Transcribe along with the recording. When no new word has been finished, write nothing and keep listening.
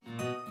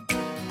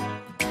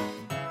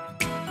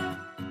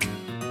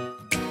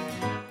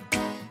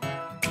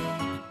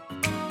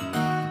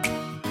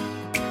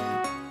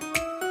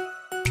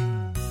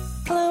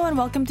and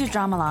welcome to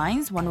Drama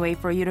Lines, one way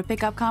for you to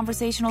pick up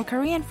conversational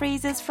Korean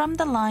phrases from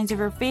the lines of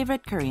your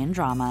favorite Korean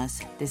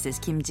dramas. This is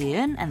Kim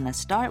Ji-eun, and let's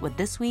start with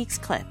this week's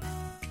clip.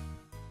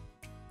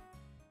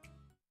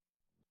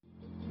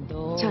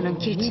 저는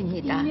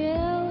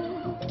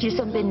길치입니다. 길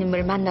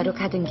선배님을 만나러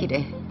가던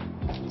길에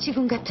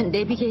지금 같은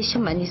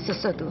내비게이션만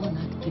있었어도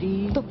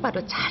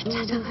똑바로 잘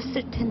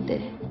찾아갔을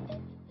텐데.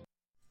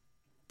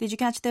 Did you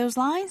catch those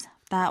lines?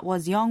 That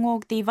was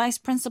Young-ok, the vice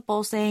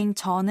principal, saying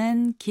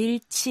저는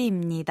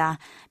길치입니다,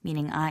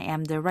 meaning I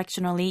am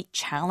directionally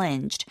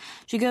challenged.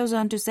 She goes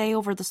on to say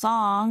over the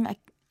song,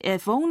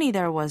 if only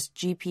there was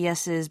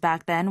GPSs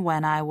back then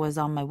when I was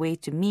on my way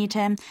to meet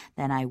him,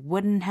 then I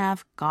wouldn't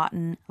have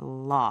gotten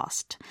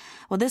lost.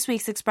 Well, this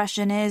week's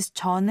expression is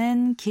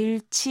저는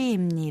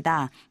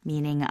길치입니다,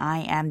 meaning I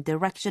am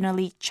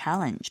directionally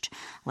challenged.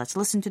 Let's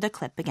listen to the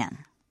clip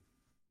again.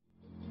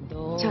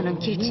 저는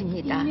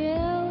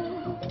길치입니다.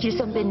 길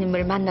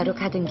선배님을 만나러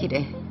가던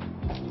길에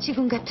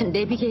지금 같은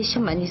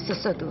내비게이션만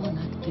있었어도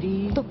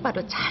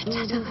똑바로 잘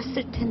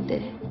찾아갔을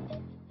텐데.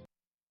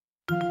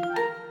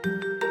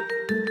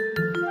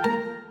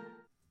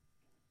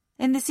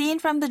 In the scene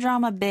from the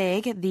drama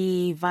Big,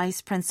 the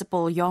vice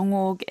principal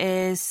Young-ok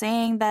is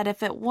saying that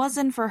if it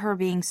wasn't for her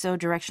being so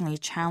directionally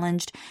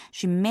challenged,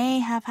 she may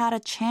have had a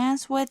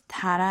chance with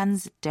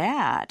Taran's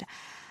dad.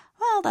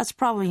 Well, that's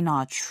probably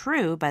not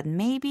true, but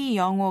maybe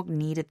Young-ok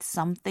needed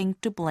something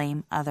to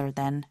blame other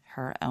than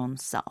her own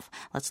self.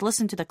 Let's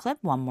listen to the clip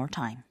one more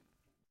time.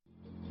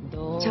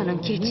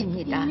 저는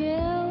길치입니다.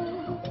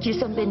 길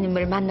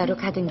선배님을 만나러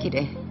가던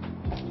길에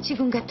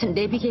지금 같은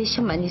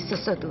내비게이션만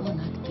있었어도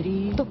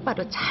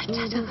똑바로 잘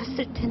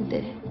찾아갔을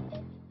텐데.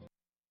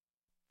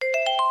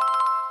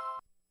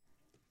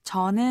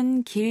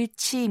 저는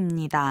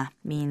길치입니다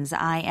means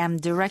I am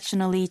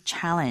directionally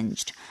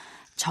challenged.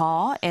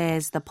 저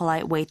is the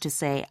polite way to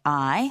say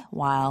I,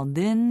 while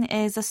는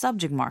is a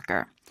subject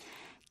marker.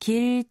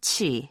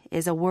 길치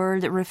is a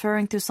word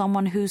referring to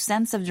someone whose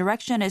sense of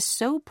direction is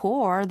so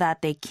poor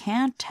that they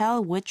can't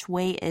tell which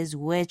way is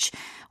which,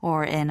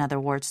 or in other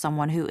words,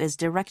 someone who is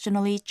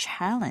directionally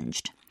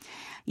challenged.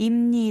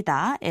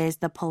 입니다 is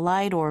the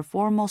polite or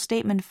formal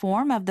statement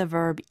form of the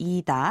verb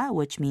이다,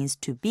 which means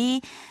to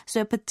be.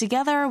 So put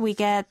together, we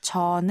get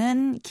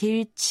저는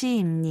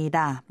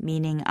길치입니다,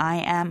 meaning I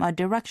am a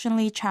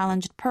directionally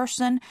challenged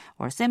person,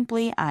 or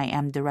simply I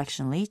am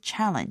directionally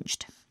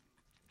challenged.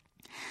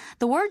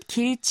 The word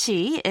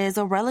길치 is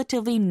a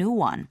relatively new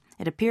one.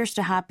 It appears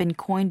to have been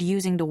coined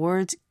using the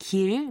words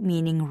길,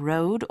 meaning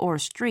road or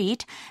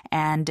street,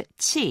 and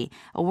치,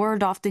 a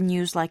word often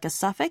used like a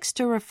suffix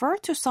to refer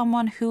to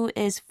someone who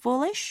is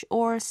foolish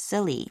or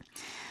silly.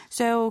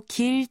 So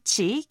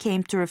길치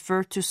came to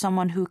refer to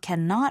someone who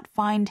cannot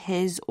find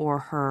his or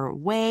her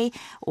way,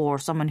 or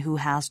someone who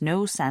has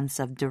no sense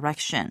of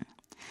direction.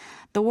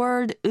 The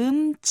word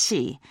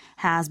음치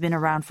has been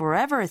around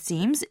forever, it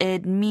seems.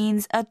 It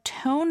means a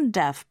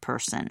tone-deaf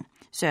person.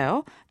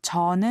 So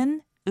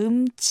저는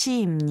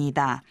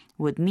음치입니다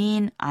would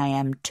mean I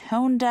am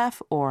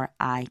tone-deaf or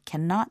I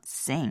cannot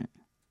sing.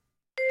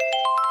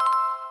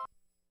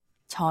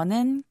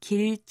 저는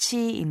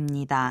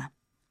길치입니다.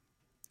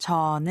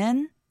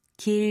 저는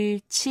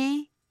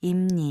길치입니다.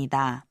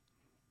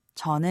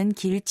 저는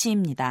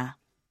길치입니다.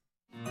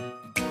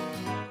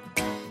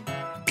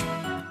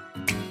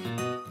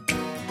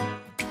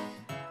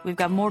 We've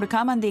got more to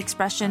come on the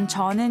expression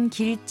저는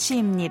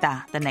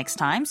길치입니다 the next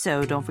time,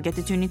 so don't forget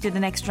to tune into the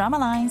next Drama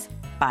Lines.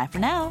 Bye for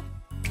now.